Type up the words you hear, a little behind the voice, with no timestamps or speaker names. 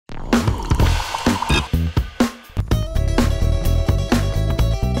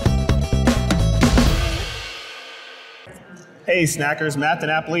Hey Snackers, Matt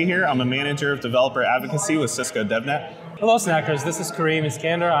DiNapoli here. I'm a manager of developer advocacy with Cisco DevNet. Hello Snackers, this is Kareem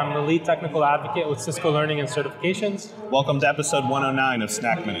Iskander. I'm the lead technical advocate with Cisco Learning and Certifications. Welcome to episode 109 of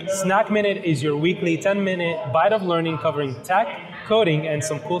Snack Minute. Snack Minute is your weekly 10-minute bite of learning covering tech, coding, and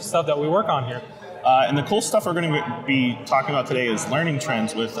some cool stuff that we work on here. And the cool stuff we're going to be talking about today is learning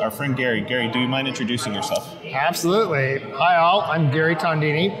trends with our friend Gary. Gary, do you mind introducing yourself? Absolutely. Hi all, I'm Gary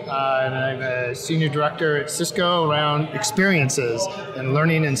Tondini, and I'm a Senior Director at Cisco around experiences and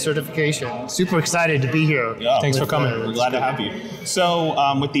learning and certification. Super excited to be here. Yeah, Thanks for coming. We're glad to have you.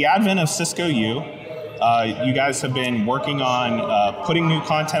 So with the advent of Cisco U, you guys have been working on putting new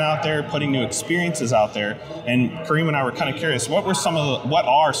content out there, putting new experiences out there, and Kareem and I were kind of curious, what are some of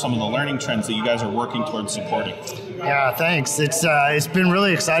the learning trends that you guys are working towards supporting? Yeah, thanks. It's been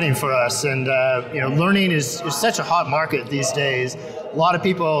really exciting for us, and learning is such a hot market these days. A lot of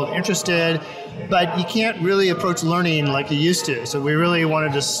people interested, but you can't really approach learning like you used to. So we really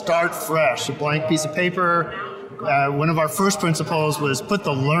wanted to start fresh, a blank piece of paper. One of our first principles was put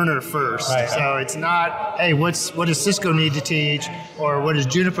the learner first. Right. So it's not, hey, what does Cisco need to teach, or what does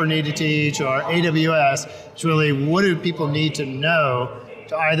Juniper need to teach, or AWS. It's really, what do people need to know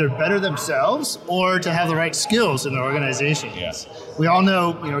to either better themselves or to have the right skills in their organizations. Yes. We all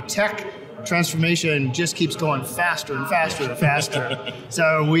know, tech transformation just keeps going faster and faster and faster.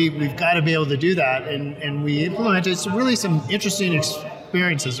 So we've got to be able to do that, and we implemented some interesting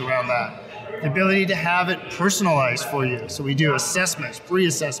experiences around that. The ability to have it personalized for you. So we do assessments,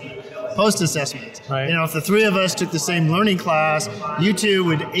 pre-assessment, post-assessment. Right. If the three of us took the same learning class, you two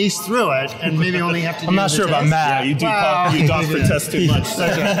would ace through it and maybe only have to do I'm not sure test. about Matt. Yeah, you dock for test too much.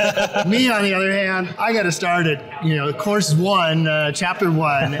 Okay. Me, on the other hand, I got to start at course 1, chapter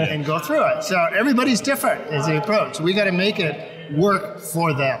 1, and go through it. So everybody's different as the approach. We got to make it work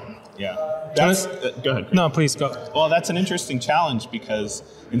for them. Yeah. Go ahead. No, please go. Well, that's an interesting challenge because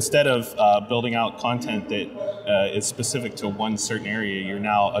instead of building out content that is specific to one certain area, you're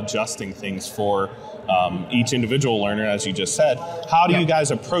now adjusting things for each individual learner, as you just said. How do you guys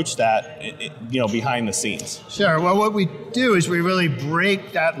approach that, behind the scenes? Sure. Well, what we do is we really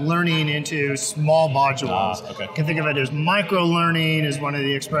break that learning into small modules. Okay. You can think of it as micro learning is one of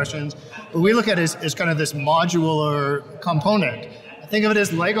the expressions, but we look at it as kind of this modular component. Think of it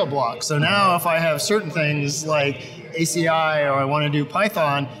as Lego blocks. So now if I have certain things like ACI or I want to do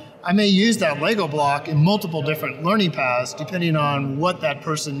Python, I may use that Lego block in multiple different learning paths depending on what that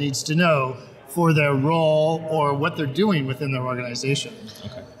person needs to know for their role or what they're doing within their organization.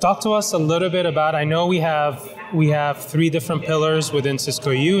 Okay. Talk to us a little bit about, I know we have 3 different pillars within Cisco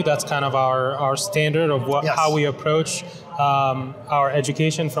U. That's kind of our standard of how we approach our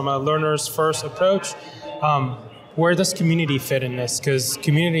education from a learner's first approach. Where does community fit in this? Because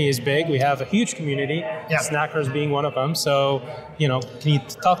community is big. We have a huge community, Snackers being one of them. So, can you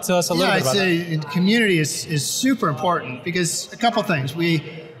talk to us a little bit about that? Yeah, I'd say community is super important because a couple things.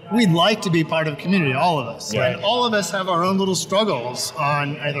 We'd like to be part of a community, all of us. Right. And all of us have our own little struggles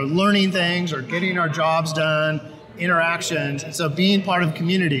on either learning things or getting our jobs done, interactions. And so being part of a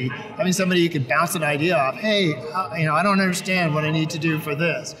community, having somebody you could bounce an idea off, hey, I don't understand what I need to do for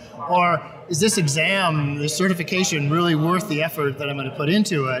this. Or is this exam, this certification really worth the effort that I'm going to put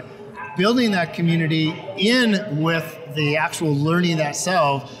into it? Building that community in with the actual learning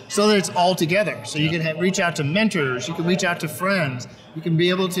itself so that it's all together. So you can reach out to mentors, you can reach out to friends, you can be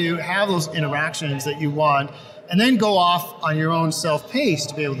able to have those interactions that you want, and then go off on your own self-pace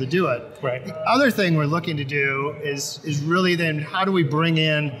to be able to do it. Right. The other thing we're looking to do is really then how do we bring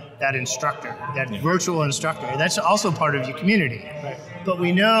in that instructor, that virtual instructor? That's also part of your community. Right. But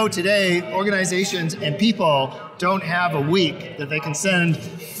we know today organizations and people don't have a week that they can send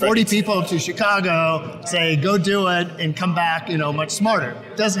 40 people to Chicago, say, go do it, and come back, much smarter.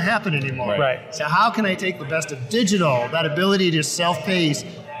 It doesn't happen anymore. Right. So how can I take the best of digital, that ability to self-pace,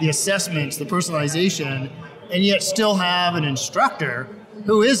 the assessments, the personalization, and yet still have an instructor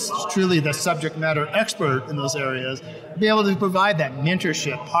who is truly the subject matter expert in those areas, be able to provide that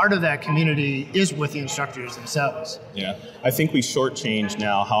mentorship. Part of that community is with the instructors themselves. Yeah, I think we shortchange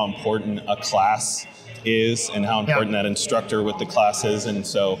now how important a class is and how important that instructor with the class is. And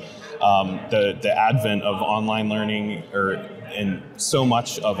so the advent of online learning and so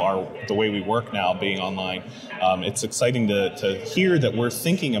much of the way we work now being online, it's exciting to hear that we're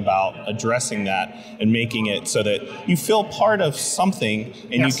thinking about addressing that and making it so that you feel part of something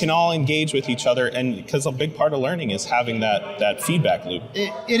and you can all engage with each other. And because a big part of learning is having that feedback loop.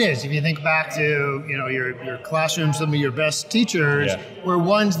 It is. If you think back to your classroom, some of your best teachers were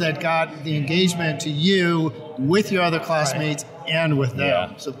ones that got the engagement to you with your other classmates and with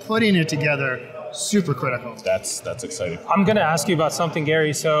them. So putting it together super critical. That's exciting. I'm going to ask you about something,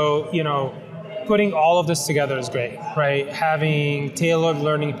 Gary. So, putting all of this together is great, right? Having tailored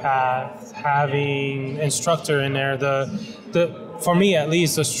learning path, having instructor in there, for me at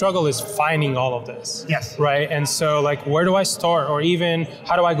least, the struggle is finding all of this. Yes. Right? And so where do I start? Or even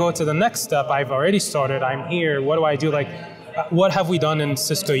how do I go to the next step? I've already started, I'm here, what do I do? What have we done in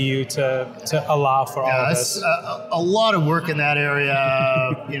Cisco U to allow for all of this? A lot of work in that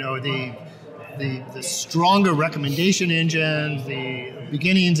area. The stronger recommendation engines, the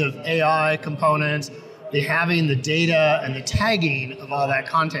beginnings of AI components, having the data and the tagging of all that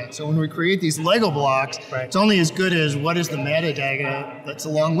content. So when we create these Lego blocks, it's only as good as what is the metadata that's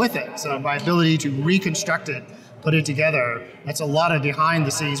along with it. So my ability to reconstruct it, put it together, that's a lot of behind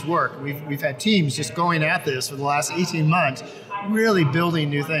the scenes work. We've had teams just going at this for the last 18 months, really building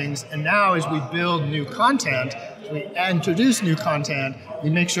new things. And now as we build new content, we introduce new content, we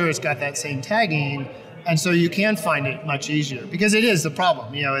make sure it's got that same tagging, and so you can find it much easier. Because it is the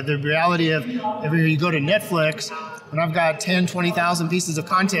problem, the reality of if you go to Netflix, when I've got 10, 20,000 pieces of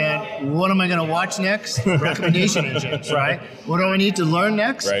content, what am I going to watch next? Recommendation engines, right? What do I need to learn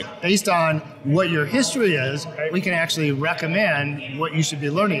next? Right. Based on what your history is, we can actually recommend what you should be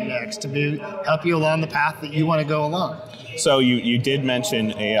learning next to help you along the path that you want to go along. So you did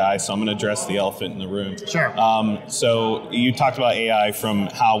mention AI, so I'm going to address the elephant in the room. Sure. So you talked about AI from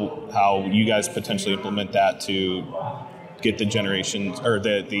how you guys potentially implement that to get the generations or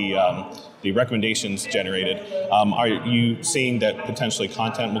the recommendations generated. Are you seeing that potentially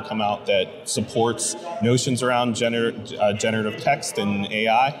content will come out that supports notions around generative text and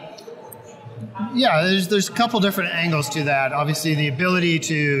AI? Yeah, there's a couple different angles to that. Obviously, the ability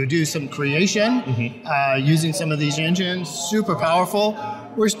to do some creation using some of these engines, super powerful.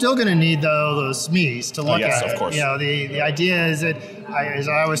 We're still going to need those SMEs to look at it. Yes, of course. The idea is that, as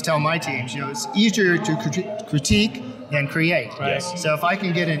I always tell my teams, it's easier to critique than create. Right? Yes. So if I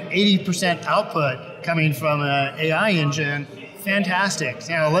can get an 80% output coming from an AI engine, fantastic.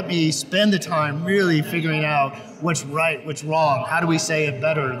 Now let me spend the time really figuring out what's right, what's wrong, how do we say it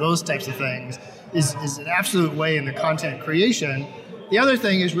better, those types of things is an absolute way in the content creation. The other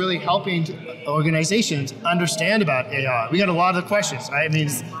thing is really helping organizations understand about AI. We got a lot of the questions, right? I mean,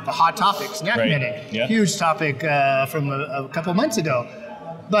 it's the hot topic, Snack Minute, huge topic from a couple months ago.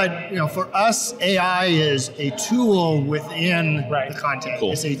 But for us, AI is a tool within the content.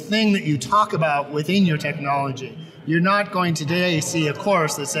 Cool. It's a thing that you talk about within your technology. You're not going today see a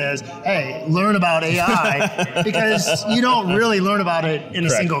course that says, hey, learn about AI, because you don't really learn about it in a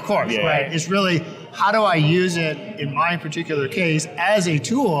single course, right? It's really, how do I use it in my particular case as a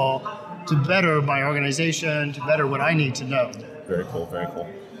tool to better my organization, to better what I need to know. Very cool, very cool.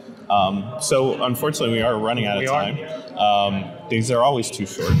 So unfortunately, we are running out of time. These are always too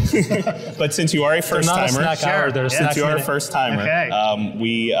short. But since you are a first timer,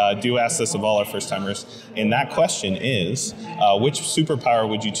 we do ask this of all our first timers, and that question is, which superpower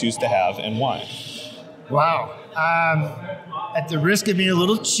would you choose to have and why? Wow. At the risk of being a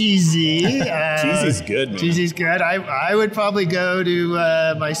little cheesy. Cheesy's good, man. Cheesy's good. I would probably go to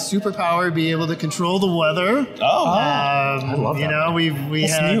my superpower, be able to control the weather. I love that. We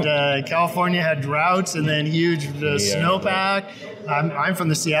had California had droughts and then huge snowpack. I'm from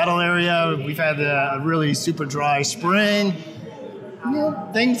the Seattle area. We've had a really super dry spring.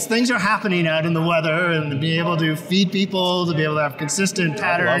 Things are happening out in the weather, and to be able to feed people, to be able to have consistent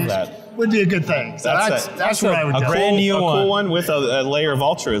patterns. I love that. Would be a good thing. So that's what I would do. A cool one with a layer of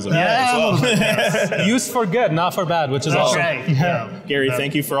altruism. Used for good, not for bad, which is awesome. Right. Yeah. Gary,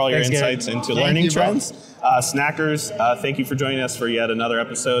 thank you for all your insights into learning trends. Snackers, thank you for joining us for yet another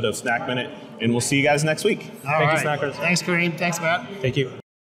episode of Snack Minute, and we'll see you guys next week. Thank you, Snackers. Thanks, Kareem. Thanks, Matt. Thank you.